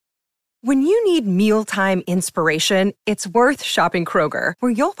When you need mealtime inspiration, it's worth shopping Kroger,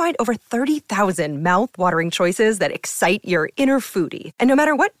 where you'll find over 30,000 mouth-watering choices that excite your inner foodie. And no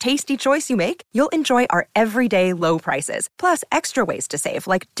matter what tasty choice you make, you'll enjoy our everyday low prices, plus extra ways to save,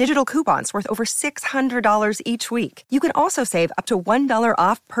 like digital coupons worth over $600 each week. You can also save up to $1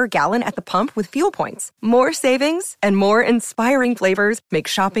 off per gallon at the pump with fuel points. More savings and more inspiring flavors make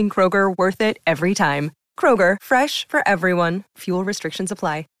shopping Kroger worth it every time. Kroger, fresh for everyone. Fuel restrictions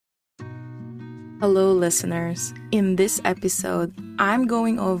apply. Hello, listeners. In this episode, I'm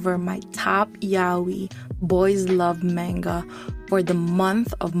going over my top yaoi boys love manga for the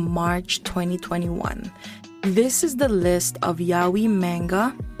month of March 2021. This is the list of yaoi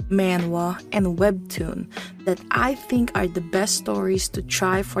manga, manhwa, and webtoon that I think are the best stories to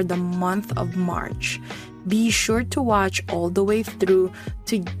try for the month of March. Be sure to watch all the way through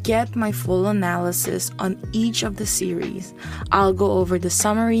to get my full analysis on each of the series. I'll go over the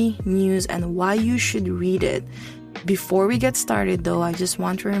summary, news, and why you should read it. Before we get started though, I just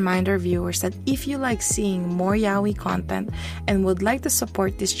want to remind our viewers that if you like seeing more yaoi content and would like to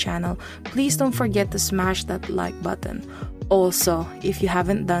support this channel, please don't forget to smash that like button. Also, if you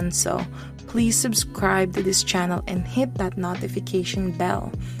haven't done so, please subscribe to this channel and hit that notification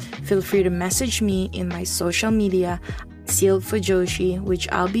bell. Feel free to message me in my social media, Sealed Fujoshi,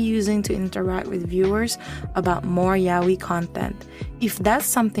 which I'll be using to interact with viewers about more yaoi content. If that's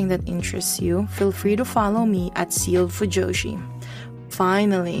something that interests you, feel free to follow me at Sealed Fujoshi.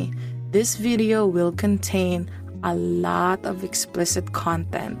 Finally, this video will contain a lot of explicit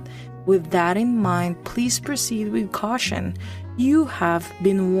content. With that in mind, please proceed with caution. You have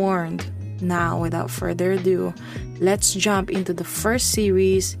been warned. Now, without further ado, let's jump into the first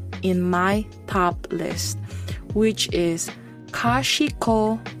series in my top list, which is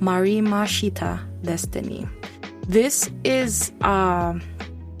Kashiko Marimashita Destiny. This is a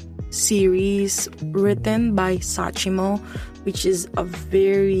series written by Sachimo, which is a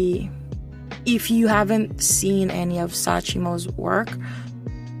very... If you haven't seen any of Sachimo's work,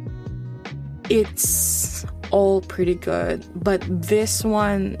 it's all pretty good. But this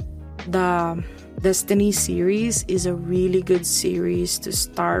one, the Destiny series, is a really good series to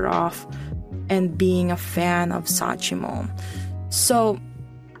start off and being a fan of Sachimo. So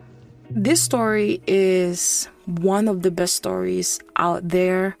this story is one of the best stories out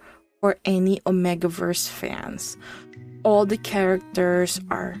there for any Omegaverse fans. All the characters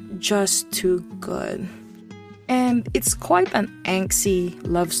are just too good. And it's quite an angsty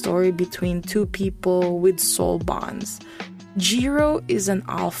love story between two people with soul bonds. Jiro is an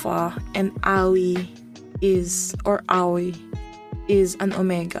alpha and Aoi is an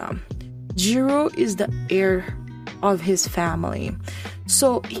omega. Jiro is the heir of his family,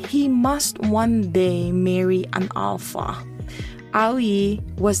 so he must one day marry an alpha. Aoi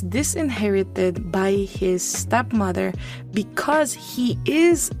was disinherited by his stepmother because he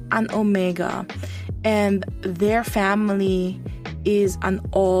is an omega, and their family is an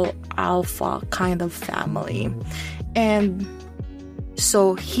all alpha kind of family. And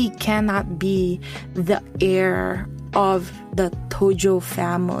so he cannot be the heir of the Tojo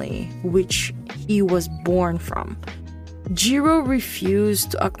family, which he was born from. Jiro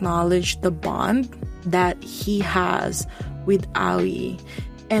refused to acknowledge the bond that he has with Aoi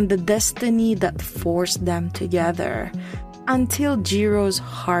and the destiny that forced them together, until Jiro's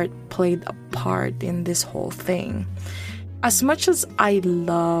heart played a part in this whole thing. As much as I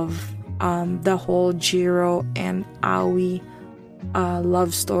love the whole Jiro and Aoi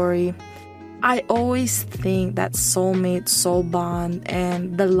love story, I always think that soulmate, soul bond,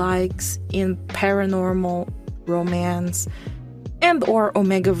 and the likes in paranormal romance and or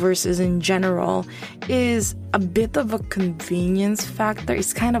Omegaverses in general is a bit of a convenience factor.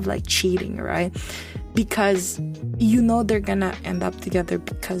 It's kind of like cheating, right? Because you know they're gonna end up together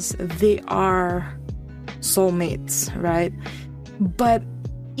because they are soulmates, right? But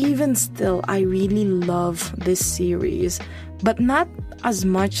even still, I really love this series, but not as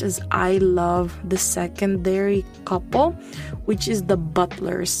much as I love the secondary couple, which is the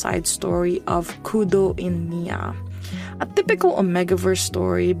butler side story of Kudo and Mia. A typical Omegaverse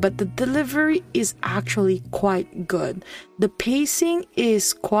story, but the delivery is actually quite good. The pacing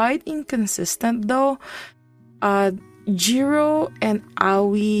is quite inconsistent though. Jiro and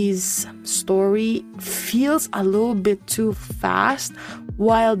Aoi's story feels a little bit too fast,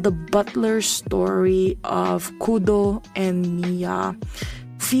 while the butler story of Kudo and Mia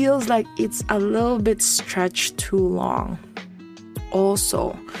feels like it's a little bit stretched too long.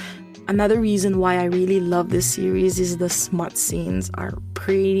 Also, another reason why I really love this series is the smut scenes are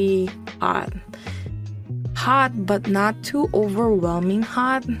pretty hot. hot but not too overwhelming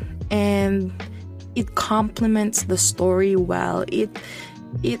hot, and it complements the story well. It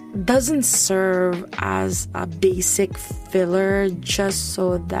doesn't serve as a basic filler just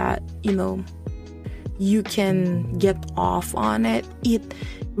so that, you can get off on it. It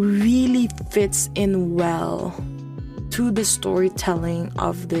really fits in well to the storytelling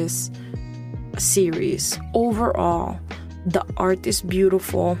of this series. Overall, the art is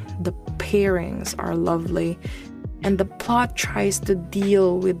beautiful, the pairings are lovely, and the plot tries to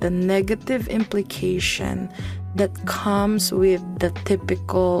deal with the negative implication that comes with the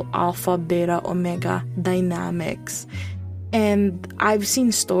typical alpha, beta, omega dynamics. And I've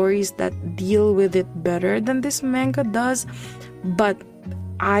seen stories that deal with it better than this manga does, but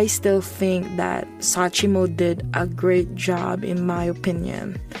I still think that Sachimo did a great job, in my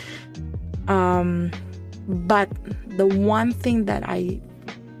opinion. But the one thing that I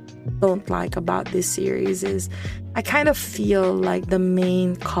don't like about this series is I kind of feel like the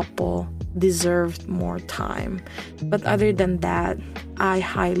main couple deserved more time. But other than that, I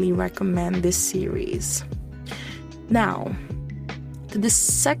highly recommend this series. Now, the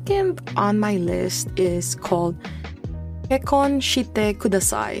second on my list is called Kekkon Shite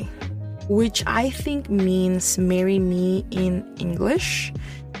Kudasai, which I think means marry me in English.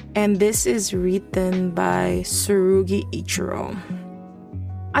 And this is written by Tsurugi Ichiro.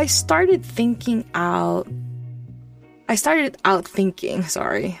 I started out thinking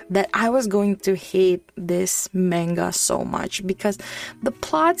that I was going to hate this manga so much because the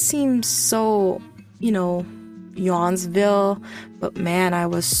plot seems so, Yawnsville, but man, I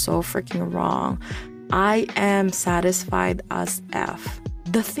was so freaking wrong. I am satisfied as F.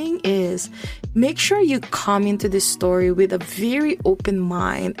 The thing is, make sure you come into this story with a very open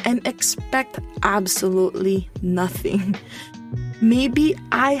mind and expect absolutely nothing. Maybe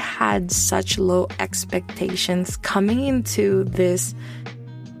I had such low expectations coming into this,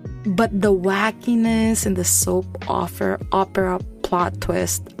 but the wackiness and the soap opera plot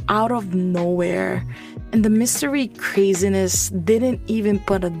twist out of nowhere and the mystery craziness didn't even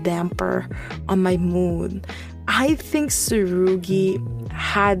put a damper on my mood. I think Tsurugi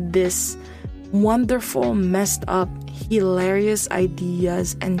had this wonderful, messed up, hilarious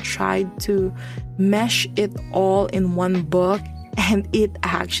ideas and tried to mesh it all in one book, and it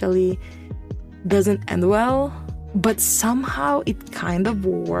actually doesn't end well, but somehow it kind of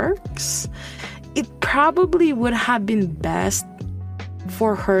works. It probably would have been best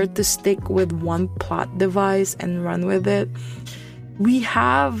for her to stick with one plot device and run with it. We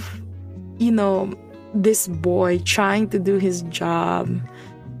have, this boy trying to do his job,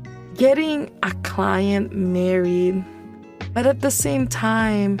 getting a client married, but at the same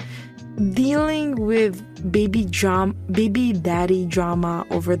time dealing with baby daddy drama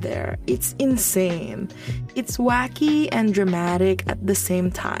over there. It's insane. It's wacky and dramatic at the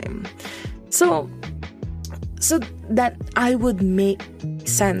same time. So that I would make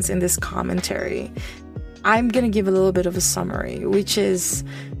sense in this commentary, I'm gonna give a little bit of a summary, which is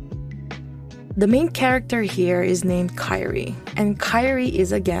the main character here is named Kairi, and Kairi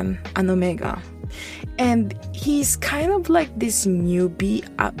is again an Omega. And he's kind of like this newbie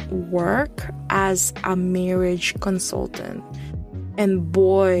at work as a marriage consultant. And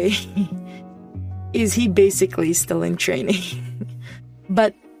boy, is he basically still in training.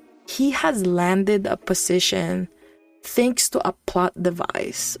 But he has landed a position thanks to a plot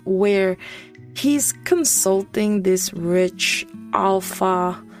device where he's consulting this rich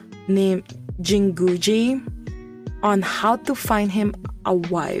alpha named Jinguji on how to find him a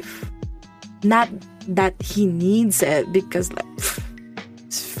wife. Not that he needs it because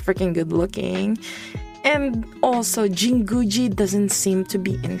it's freaking good looking. And also Jinguji doesn't seem to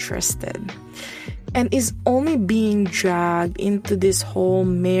be interested and is only being dragged into this whole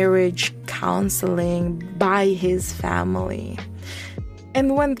marriage counseling by his family.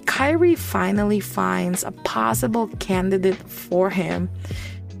 And when Kairi finally finds a possible candidate for him,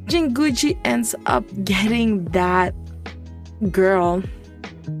 Jinguji ends up getting that girl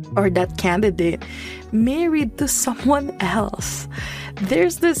or that candidate married to someone else.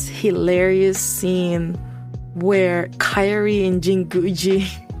 There's this hilarious scene where Kairi and Jinguji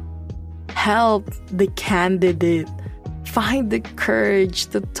help the candidate find the courage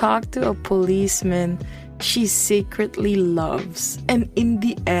to talk to a policeman she secretly loves. And in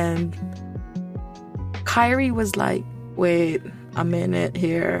the end, Kairi was like, wait a minute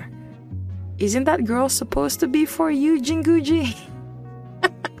here. Isn't that girl supposed to be for you, Jinguji?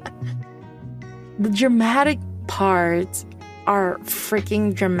 The dramatic parts are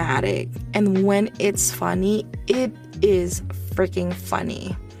freaking dramatic. And when it's funny, it is freaking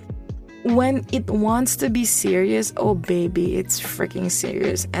funny. When it wants to be serious, oh baby, it's freaking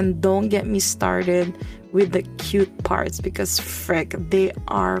serious. And don't get me started with the cute parts, because frick, they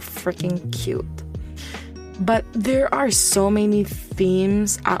are freaking cute. But there are so many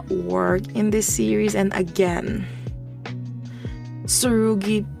themes at work in this series, and again,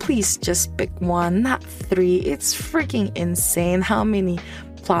 Tsurugi, please just pick one, not three. It's freaking insane how many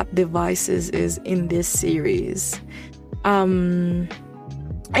plot devices is in this series.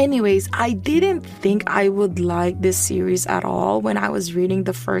 Anyways, I didn't think I would like this series at all when I was reading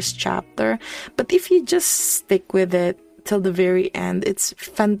the first chapter, but if you just stick with it till the very end, it's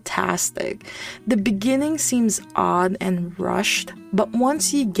fantastic. The beginning seems odd and rushed, but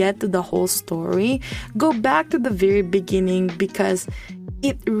once you get to the whole story, go back to the very beginning because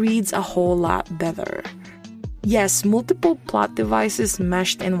it reads a whole lot better. Yes, multiple plot devices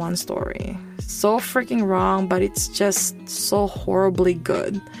meshed in one story. So freaking wrong, but it's just so horribly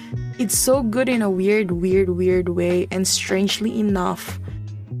good. It's so good in a weird way, and strangely enough,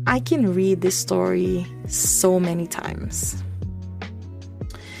 I can read this story so many times.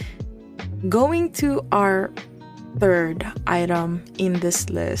 Going to our third item in this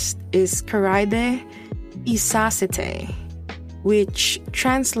list is Karaide Isasete, which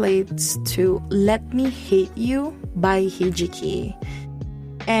translates to Let Me Hate You by Hijiki.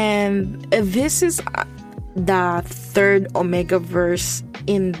 And this is the third Omega verse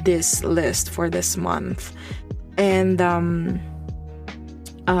in this list for this month. And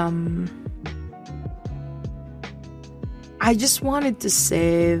I just wanted to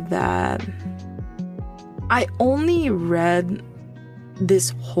say that I only read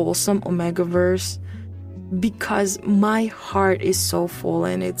this wholesome Omega verse because my heart is so full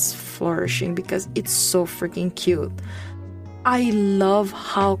and it's flourishing because it's so freaking cute. I love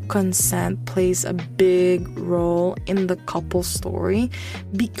how consent plays a big role in the couple story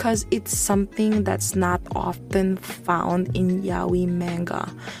because it's something that's not often found in yaoi manga.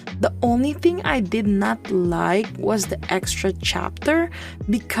 The only thing I did not like was the extra chapter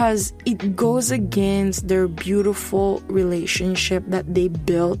because it goes against their beautiful relationship that they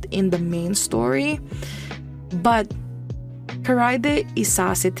built in the main story. But Karaide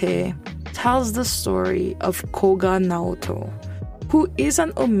Isasete tells the story of Koga Naoto, who is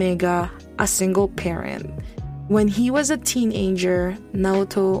an Omega, a single parent. When he was a teenager,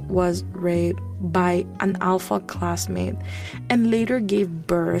 Naoto was raped by an alpha classmate and later gave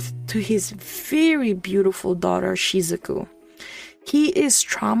birth to his very beautiful daughter Shizuku. He is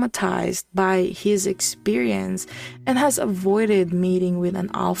traumatized by his experience and has avoided meeting with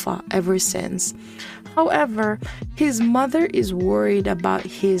an alpha ever since. However, his mother is worried about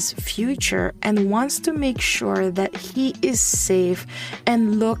his future and wants to make sure that he is safe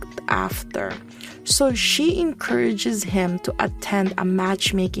and looked after. So she encourages him to attend a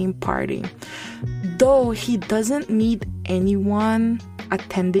matchmaking party. Though he doesn't meet anyone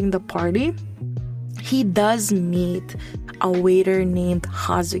attending the party, he does meet a waiter named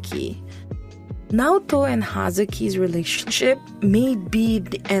Hazuki. Naoto and Hazuki's relationship may be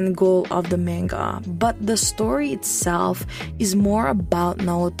the end goal of the manga, but the story itself is more about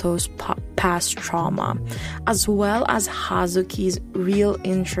Naoto's past trauma, as well as Hazuki's real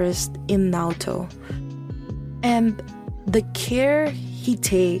interest in Naoto, and the care he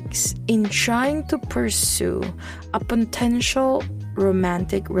takes in trying to pursue a potential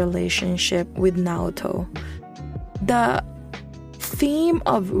romantic relationship with Naoto. The theme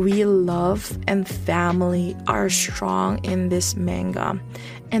of real love and family are strong in this manga,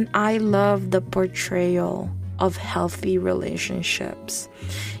 and I love the portrayal of healthy relationships.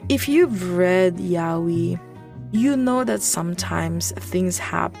 If you've read yaoi, you know that sometimes things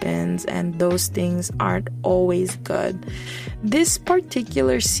happen and those things aren't always good. This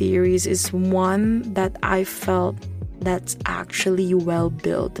particular series is one that I felt that's actually well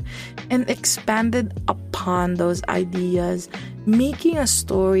built and expanded upon those ideas, making a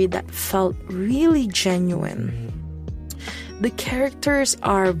story that felt really genuine. The characters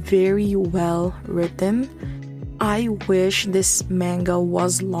are very well written. I wish this manga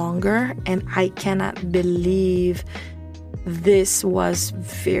was longer, and I cannot believe this was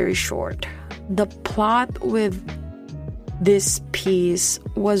very short. The plot with this piece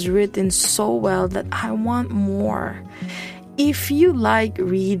was written so well that I want more. If you like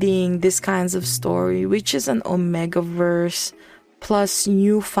reading this kinds of story, which is an Omegaverse plus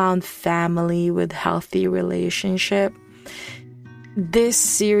newfound family with healthy relationship, this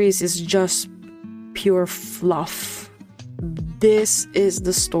series is just pure fluff. This is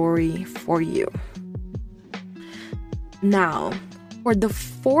the story for you. Now, for the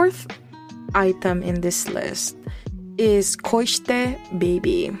fourth item in this list is Koshite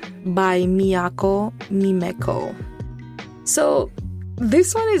Baby by Miyako Mimeko. So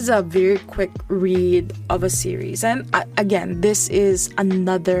this one is a very quick read of a series. And again, this is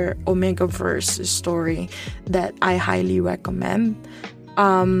another Omegaverse story that I highly recommend.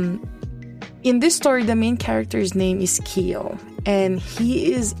 In this story, the main character's name is Kiyo, and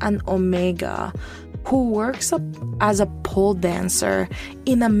he is an Omega who works up as a pole dancer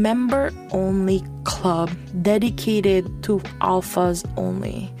in a member-only club dedicated to alphas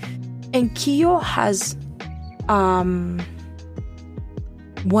only. And Kiyo has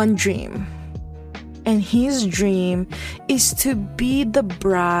one dream, and his dream is to be the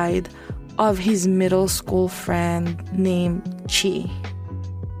bride of his middle school friend named Chi.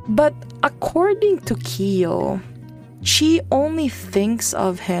 But according to Kiyo, Chi only thinks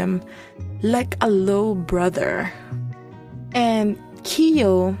of him like a little brother. And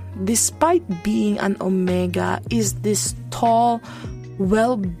Kiyo, despite being an Omega, is this tall,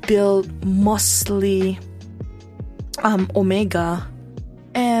 well-built, muscly Omega.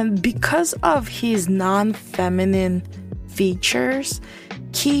 And because of his non-feminine features,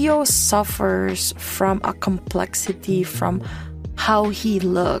 Kiyo suffers from a complexity from how he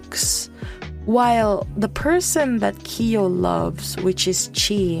looks. While the person that Kiyo loves, which is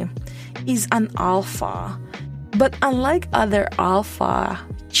Chi, is an alpha. But unlike other alpha,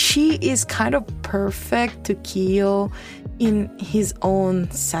 Chi is kind of perfect to Kiyo in his own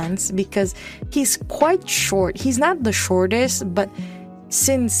sense because he's quite short. He's not the shortest, but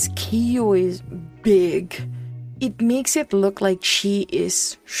since Kiyo is big, it makes it look like Chi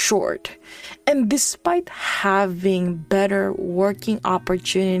is short. And despite having better working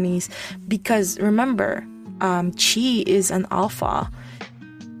opportunities, because remember, Chi is an alpha,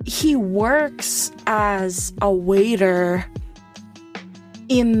 he works as a waiter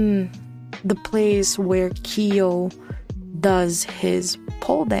in the place where Kiyo does his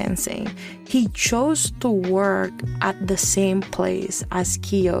pole dancing. He chose to work at the same place as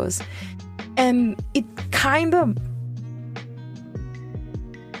Kiyo's. And it kind of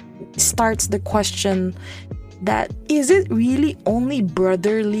starts the question that is it really only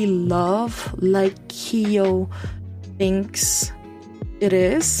brotherly love like Kiyo thinks it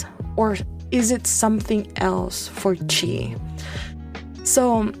is? Or is it something else for Chi?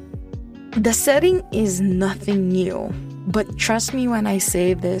 So the setting is nothing new. But trust me when I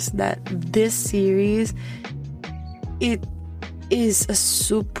say this, that this series, it is a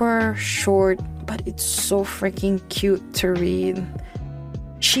super short, but it's so freaking cute to read.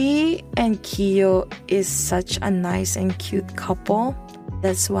 Chi and Kiyo is such a nice and cute couple.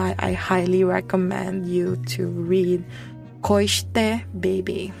 That's why I highly recommend you to read Koshite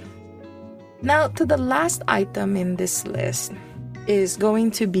Baby. Now, to the last item in this list is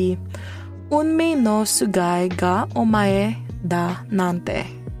going to be Unmei no Sugai ga Omae da Nante.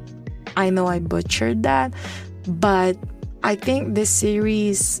 I know I butchered that, but I think this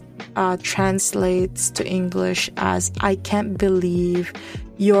series translates to English as I Can't Believe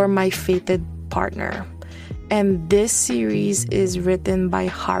You're My Fated Partner. And this series is written by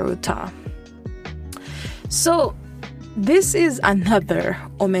Haruta. So this is another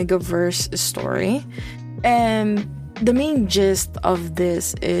Omegaverse story, and the main gist of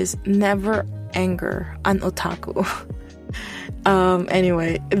this is never anger an otaku.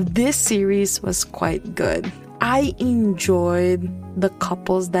 Anyway, this series was quite good. I enjoyed the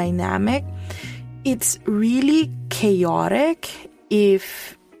couple's dynamic. It's really chaotic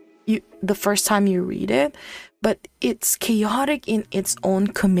if the first time you read it, but it's chaotic in its own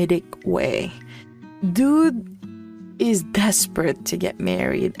comedic way. Dude is desperate to get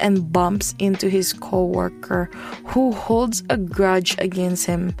married and bumps into his co-worker who holds a grudge against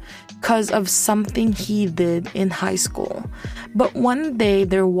him because of something he did in high school. But one day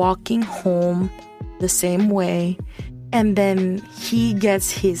they're walking home the same way, and then he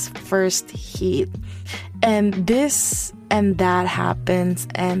gets his first hit, and this and that happens,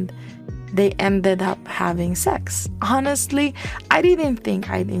 and they ended up having sex. Honestly, I didn't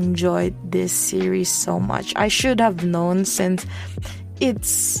think I'd enjoyed this series so much. I should have known, since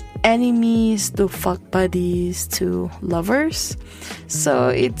it's enemies to fuck buddies to lovers. So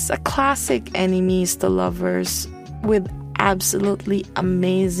it's a classic enemies to lovers with absolutely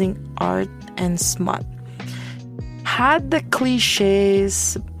amazing art and smut. Had the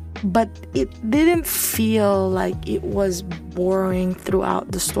cliches, but it didn't feel like it was boring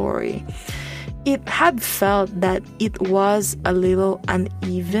throughout the story. It had felt that it was a little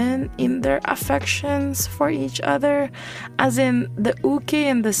uneven in their affections for each other, as in the uke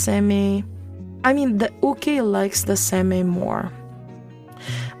and the seme. I mean, the uke likes the seme more.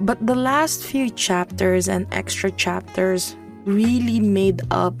 But the last few chapters and extra chapters really made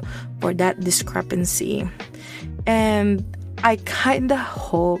up for that discrepancy. And I kinda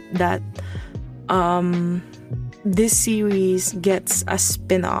hope that this series gets a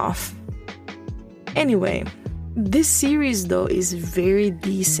spin-off. Anyway, this series though is very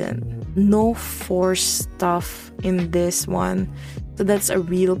decent. No forced stuff in this one. So that's a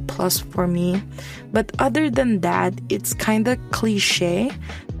real plus for me. But other than that, it's kinda cliche,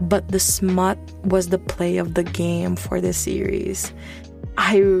 but the smut was the play of the game for the series.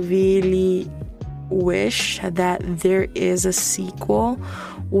 I really wish that there is a sequel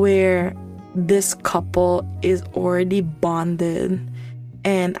where this couple is already bonded,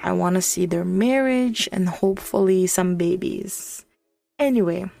 and I want to see their marriage and hopefully some babies.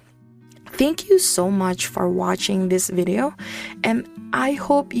 Anyway, thank you so much for watching this video, and I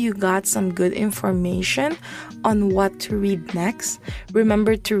hope you got some good information on what to read next.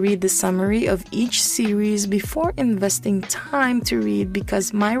 Remember to read the summary of each series before investing time to read,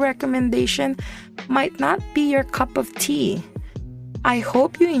 because my recommendation might not be your cup of tea. I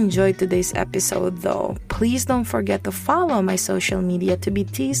hope you enjoyed today's episode though. Please don't forget to follow my social media to be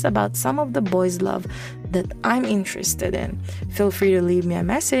teased about some of the boys' love that I'm interested in. Feel free to leave me a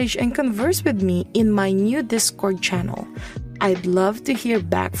message and converse with me in my new Discord channel. I'd love to hear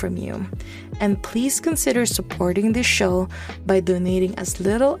back from you. And please consider supporting this show by donating as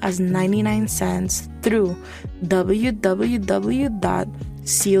little as 99 cents through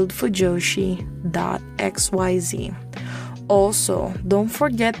www.sealedfujoshi.xyz. Also, don't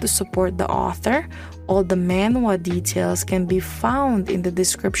forget to support the author. All the manhwa details can be found in the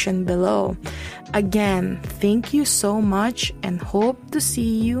description below. Again, thank you so much and hope to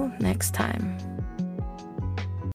see you next time.